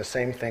can learn the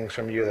same things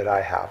from you that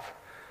I have.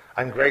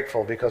 I'm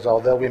grateful because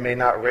although we may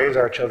not raise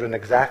our children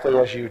exactly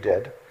as you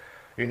did,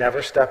 you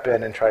never step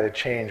in and try to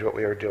change what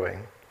we are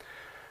doing.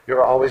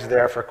 You're always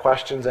there for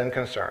questions and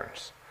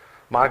concerns.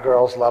 My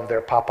girls love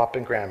their Pop-Up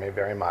and Grammy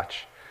very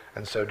much,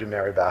 and so do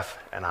Mary Beth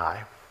and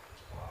I.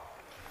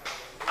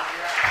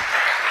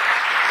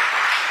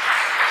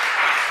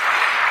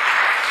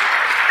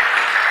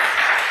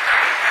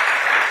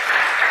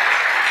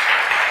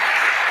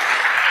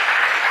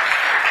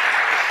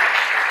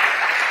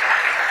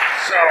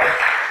 So,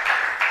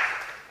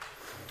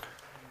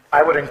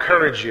 I would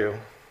encourage you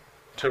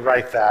to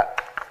write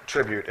that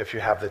tribute if you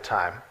have the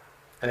time.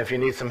 And if you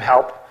need some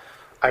help,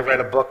 I read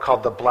a book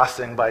called The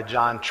Blessing by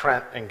John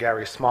Trent and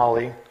Gary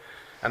Smalley,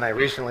 and I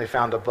recently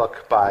found a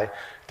book by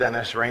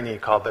Dennis Rainey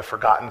called The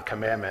Forgotten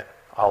Commandment,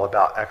 all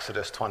about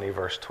Exodus 20,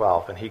 verse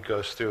 12, and he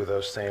goes through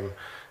those same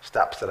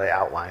steps that I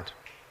outlined.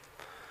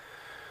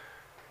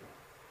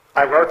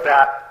 I wrote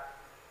that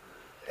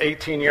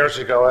 18 years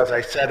ago, as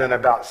I said, and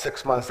about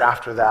 6 months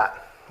after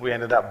that, we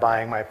ended up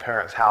buying my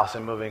parents' house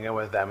and moving in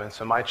with them. And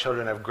so my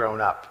children have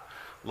grown up.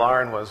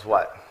 Lauren was,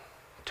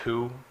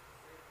 2,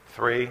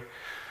 3?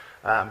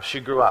 She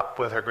grew up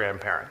with her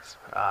grandparents.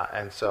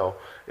 And so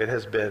it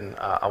has been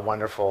a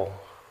wonderful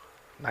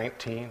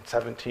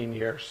 17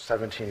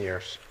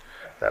 years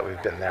that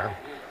we've been there.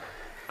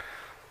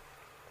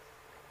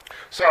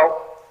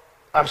 So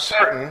I'm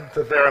certain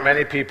that there are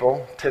many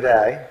people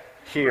today,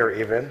 here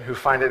even, who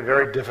find it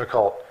very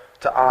difficult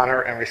to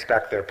honor and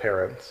respect their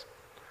parents.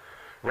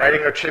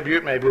 Writing a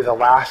tribute may be the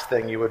last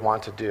thing you would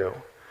want to do.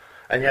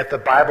 And yet the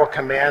Bible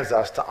commands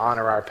us to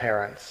honor our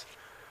parents.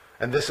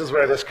 And this is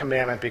where this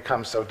commandment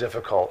becomes so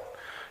difficult.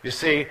 You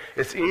see,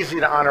 it's easy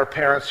to honor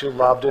parents who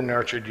loved and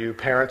nurtured you,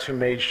 parents who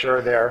made sure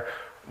they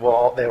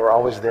were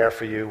always there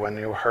for you when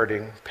you were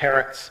hurting.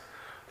 Parents,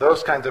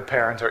 those kinds of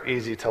parents are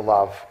easy to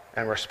love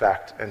and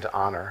respect and to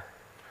honor.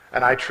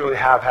 And I truly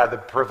have had the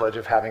privilege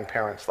of having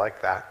parents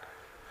like that.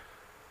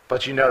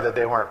 But you know that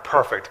they weren't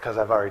perfect because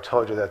I've already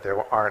told you that there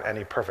aren't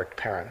any perfect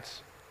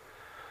parents.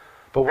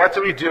 But what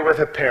do we do with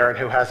a parent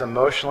who has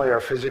emotionally or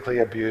physically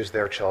abused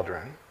their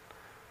children?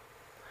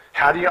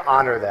 How do you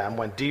honor them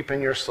when deep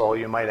in your soul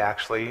you might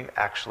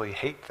actually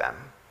hate them?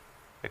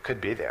 It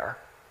could be there.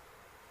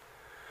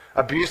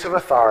 Abuse of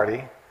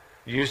authority,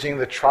 using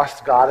the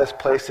trust God has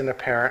placed in a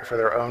parent for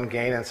their own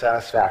gain and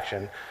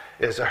satisfaction,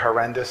 is a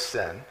horrendous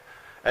sin.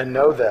 And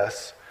know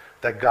this,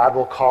 that God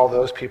will call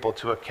those people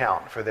to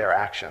account for their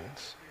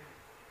actions.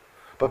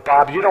 But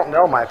Bob, you don't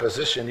know my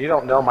position. You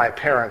don't know my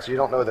parents. You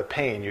don't know the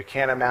pain. You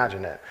can't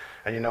imagine it.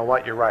 And you know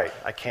what? You're right.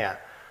 I can't,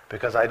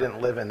 because I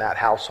didn't live in that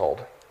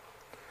household.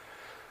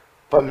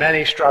 But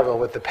many struggle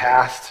with the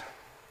past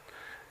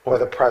or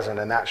the present,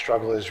 and that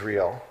struggle is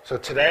real. So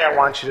today I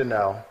want you to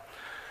know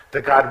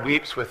that God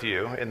weeps with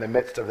you in the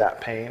midst of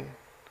that pain.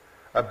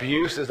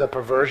 Abuse is a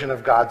perversion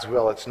of God's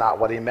will. It's not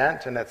what he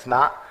meant, and it's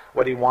not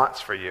what he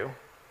wants for you.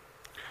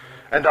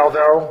 And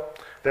although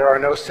there are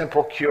no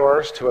simple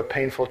cures to a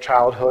painful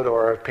childhood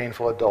or a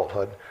painful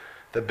adulthood,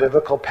 the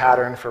biblical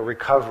pattern for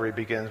recovery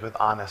begins with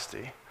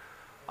honesty.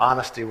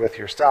 Honesty with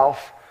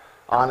yourself,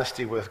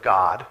 honesty with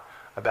God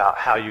about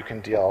how you can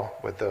deal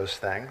with those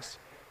things.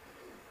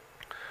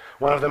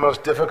 One of the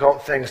most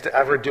difficult things to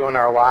ever do in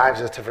our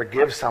lives is to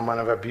forgive someone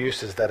of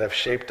abuses that have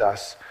shaped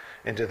us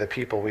into the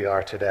people we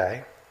are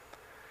today.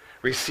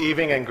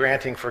 Receiving and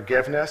granting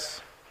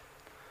forgiveness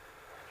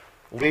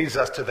leads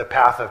us to the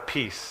path of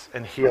peace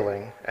and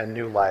healing and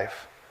new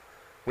life.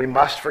 We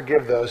must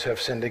forgive those who have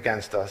sinned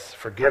against us.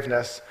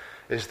 Forgiveness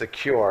is the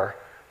cure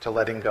to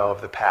letting go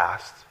of the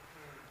past.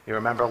 You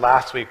remember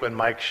last week when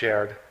Mike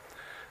shared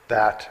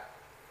that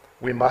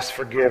we must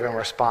forgive in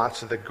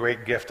response to the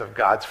great gift of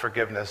God's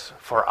forgiveness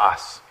for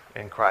us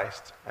in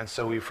Christ. And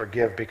so we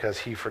forgive because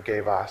he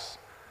forgave us.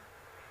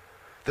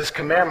 This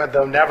commandment,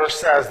 though, never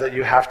says that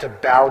you have to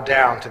bow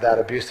down to that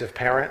abusive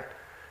parent.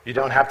 You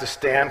don't have to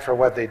stand for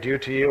what they do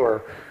to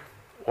you,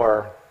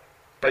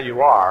 but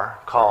you are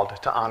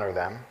called to honor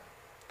them.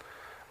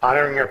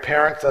 Honoring your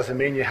parents doesn't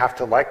mean you have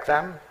to like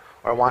them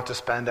or want to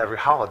spend every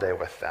holiday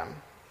with them.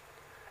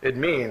 It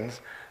means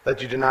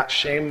that you do not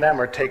shame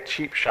them or take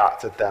cheap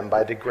shots at them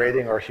by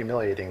degrading or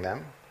humiliating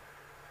them.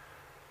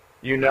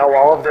 You know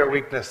all of their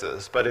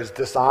weaknesses, but it's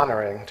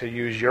dishonoring to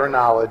use your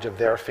knowledge of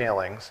their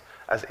failings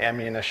as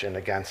ammunition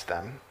against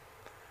them.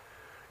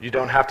 You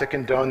don't have to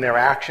condone their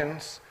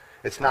actions.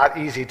 It's not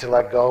easy to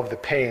let go of the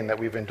pain that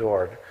we've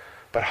endured,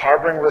 but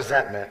harboring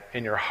resentment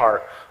in your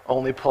heart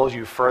only pulls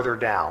you further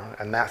down,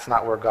 and that's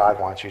not where God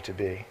wants you to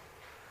be.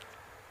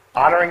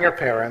 Honoring your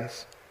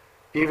parents,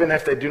 even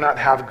if they do not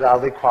have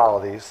godly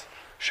qualities,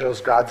 shows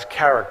God's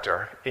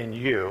character in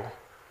you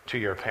to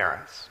your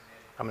parents.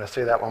 I'm going to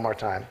say that one more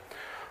time.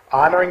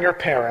 Honoring your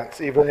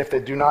parents, even if they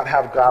do not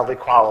have godly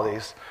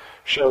qualities,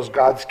 shows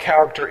God's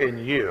character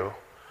in you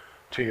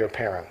to your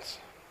parents.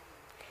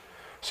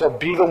 So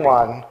be the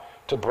one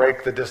to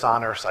break the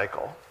dishonor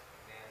cycle.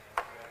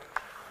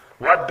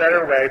 What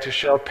better way to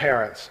show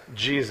parents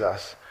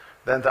Jesus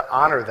than to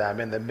honor them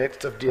in the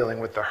midst of dealing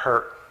with the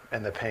hurt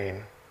and the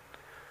pain?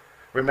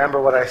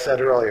 Remember what I said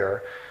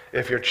earlier.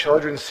 if your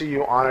children see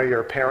you honor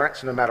your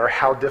parents, no matter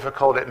how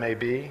difficult it may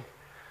be,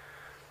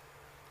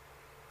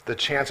 the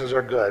chances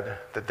are good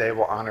that they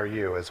will honor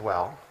you as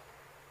well.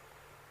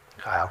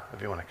 Kyle,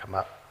 if you want to come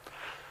up.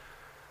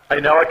 I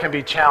know it can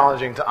be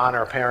challenging to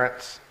honor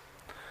parents,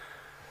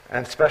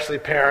 and especially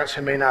parents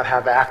who may not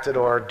have acted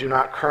or do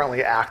not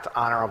currently act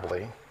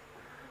honorably.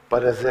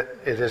 But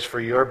it is for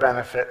your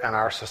benefit and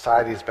our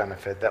society's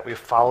benefit that we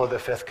follow the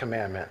fifth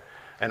commandment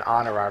and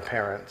honor our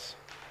parents.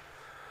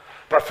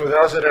 But for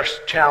those that are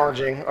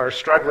challenging or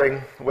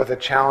struggling with a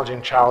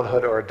challenging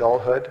childhood or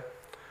adulthood,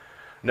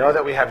 know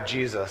that we have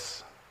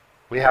Jesus.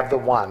 We have the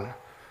one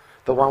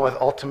with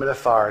ultimate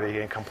authority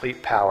and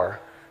complete power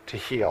to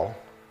heal.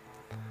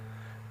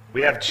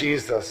 We have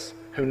Jesus,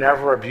 who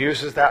never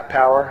abuses that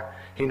power.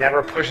 He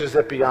never pushes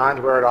it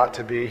beyond where it ought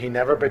to be. He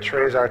never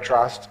betrays our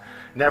trust,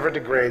 never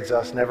degrades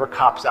us, never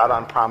cops out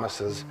on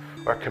promises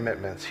or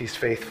commitments. He's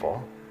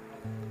faithful.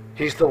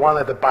 He's the one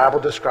that the Bible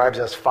describes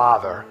as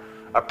Father,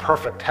 a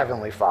perfect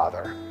heavenly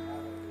Father.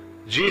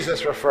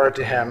 Jesus referred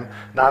to him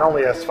not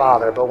only as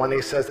Father, but when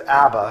he says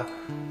Abba,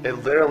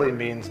 it literally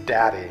means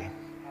Daddy.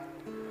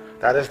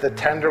 That is the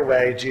tender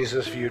way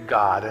Jesus viewed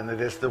God, and it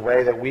is the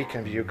way that we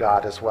can view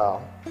God as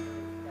well.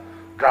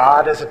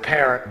 God is a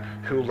parent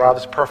who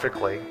loves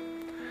perfectly,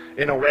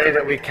 in a way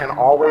that we can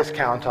always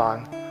count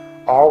on,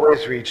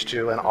 always reach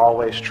to, and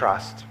always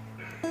trust.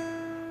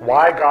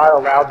 Why God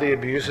allowed the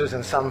abuses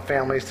in some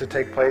families to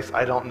take place,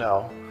 I don't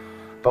know.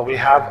 But we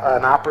have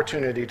an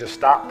opportunity to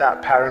stop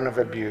that pattern of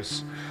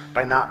abuse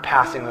by not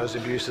passing those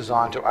abuses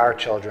on to our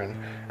children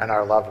and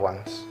our loved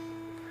ones.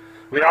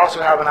 We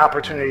also have an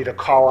opportunity to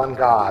call on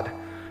God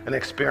and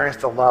experience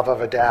the love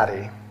of a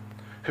daddy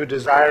who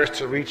desires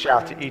to reach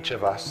out to each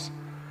of us,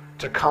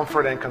 to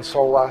comfort and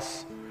console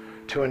us,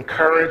 to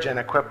encourage and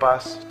equip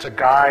us, to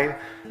guide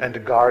and to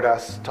guard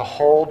us, to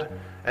hold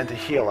and to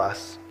heal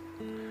us,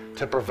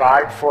 to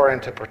provide for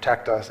and to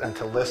protect us, and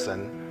to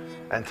listen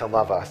and to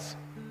love us.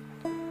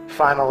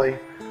 Finally,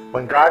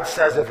 when God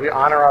says if we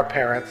honor our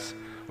parents,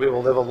 we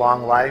will live a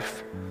long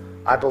life,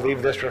 I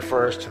believe this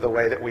refers to the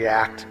way that we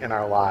act in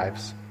our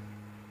lives.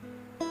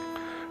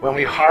 When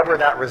we harbor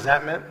that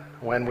resentment,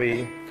 when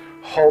we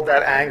hold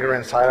that anger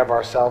inside of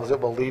ourselves,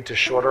 it will lead to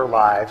shorter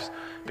lives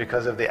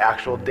because of the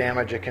actual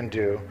damage it can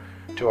do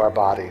to our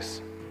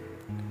bodies.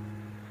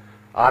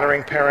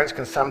 Honoring parents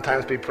can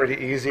sometimes be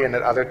pretty easy, and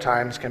at other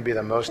times can be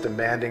the most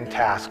demanding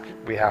task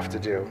we have to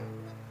do.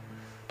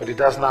 But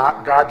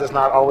God does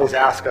not always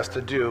ask us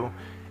to do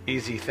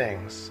easy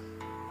things.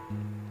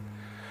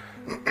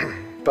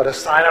 But a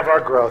sign of our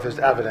growth is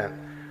evident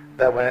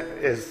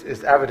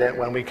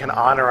when we can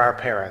honor our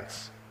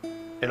parents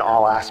in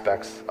all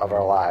aspects of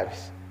our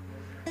lives.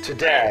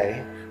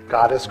 Today,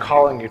 God is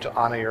calling you to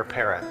honor your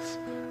parents.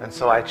 And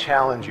so I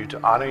challenge you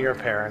to honor your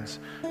parents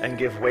and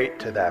give weight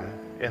to them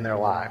in their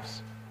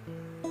lives.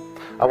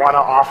 I want to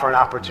offer an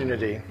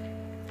opportunity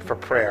for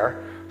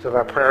prayer. So if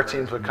our prayer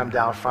teams would come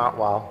down front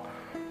while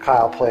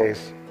Kyle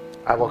plays,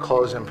 I will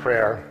close in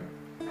prayer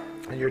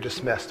and you're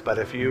dismissed. But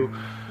if you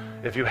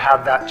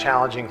have that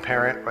challenging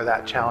parent or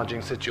that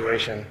challenging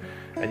situation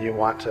and you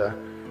want to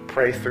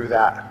pray through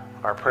that,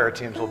 our prayer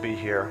teams will be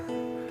here.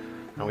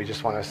 And we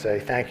just want to say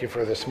thank you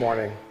for this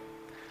morning,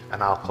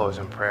 and I'll close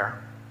in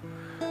prayer.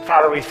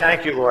 Father, we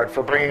thank you, Lord,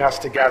 for bringing us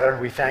together.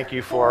 We thank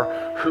you for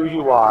who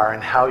you are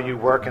and how you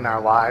work in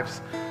our lives.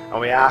 And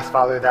we ask,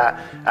 Father,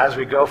 that as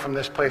we go from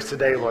this place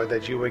today, Lord,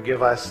 that you would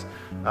give us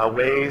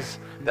ways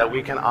that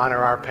we can honor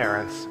our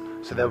parents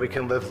so that we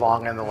can live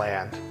long in the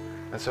land.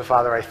 And so,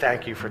 Father, I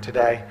thank you for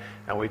today,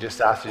 and we just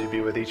ask you to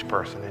be with each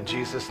person. In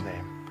Jesus'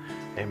 name,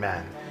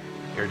 amen.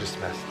 You're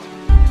dismissed.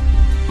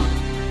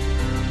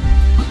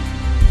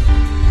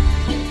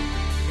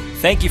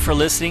 Thank you for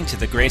listening to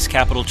the Grace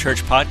Capital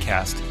Church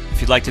podcast.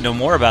 If you'd like to know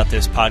more about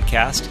this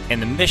podcast and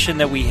the mission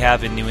that we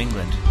have in New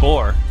England,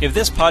 or if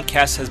this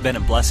podcast has been a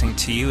blessing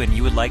to you and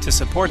you would like to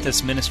support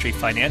this ministry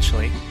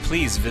financially,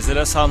 please visit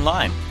us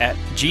online at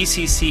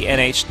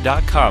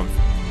gccnh.com